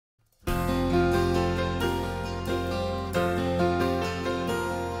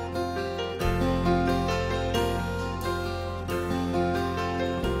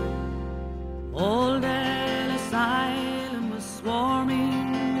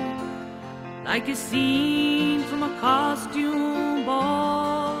like a scene from a costume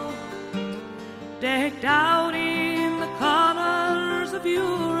ball, decked out in the colors of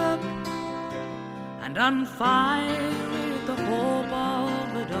Europe and on fire with the hope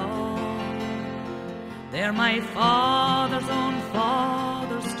of it all. There my father's own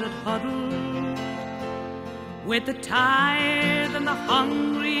father stood huddled, with the tired and the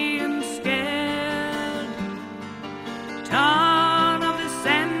hungry and scared, turn of the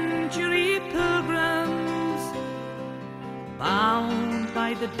century pilgrims, bound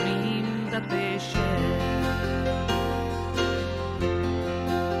by the dream that they shared.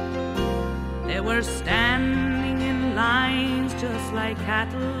 They were standing in lines just like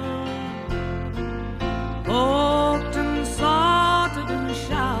cattle, poked and sorted and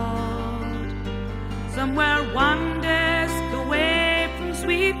showered, somewhere one desk away from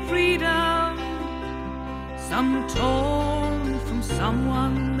sweet freedom, some torn from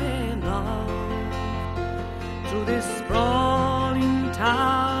someone they loved. Through this sprawling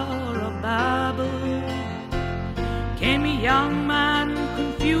Tower of Babel came a young man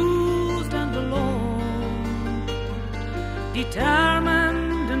confused and alone,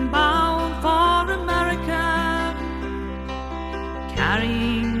 determined and bound for America,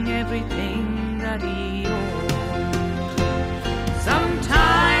 carrying everything that he owned.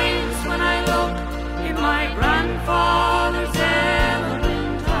 Sometimes when I look in my grandfather's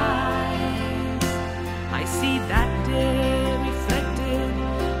emigrant eyes, I see that day reflected.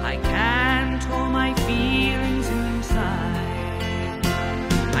 I can't hold my feelings inside.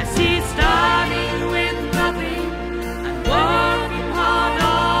 I see starting with nothing and working hard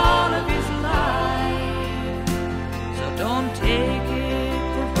all of his life. So don't take it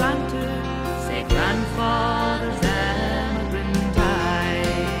for granted, say grandfather's emigrant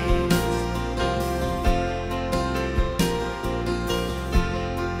eyes.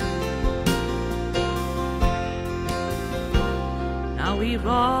 Now he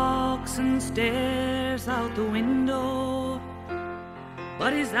rocks and stares out the window,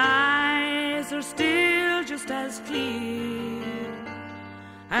 but his eyes are still just as clear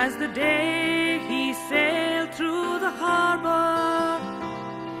as the day he sailed through the harbor,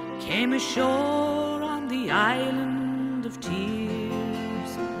 came ashore on the island of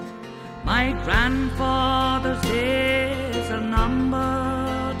tears. My grandfather's days are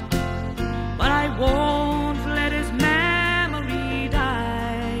numbered, but I won't let his memory die.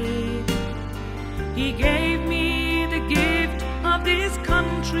 He gave me the gift of this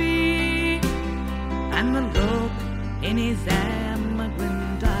country and the look in his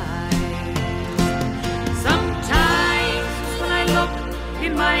emigrant eyes. Sometimes when I look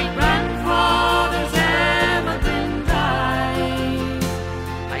in my grandfather's emigrant eyes,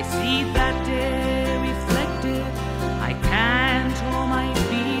 I see that day reflected. I can't hold my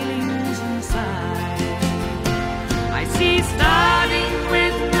feelings inside. I see starting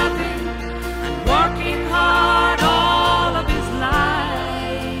with nothing and working hard all of his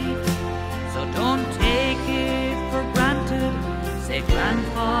life. So don't take it for granted, say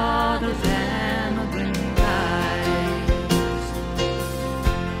grandfather's emigrant.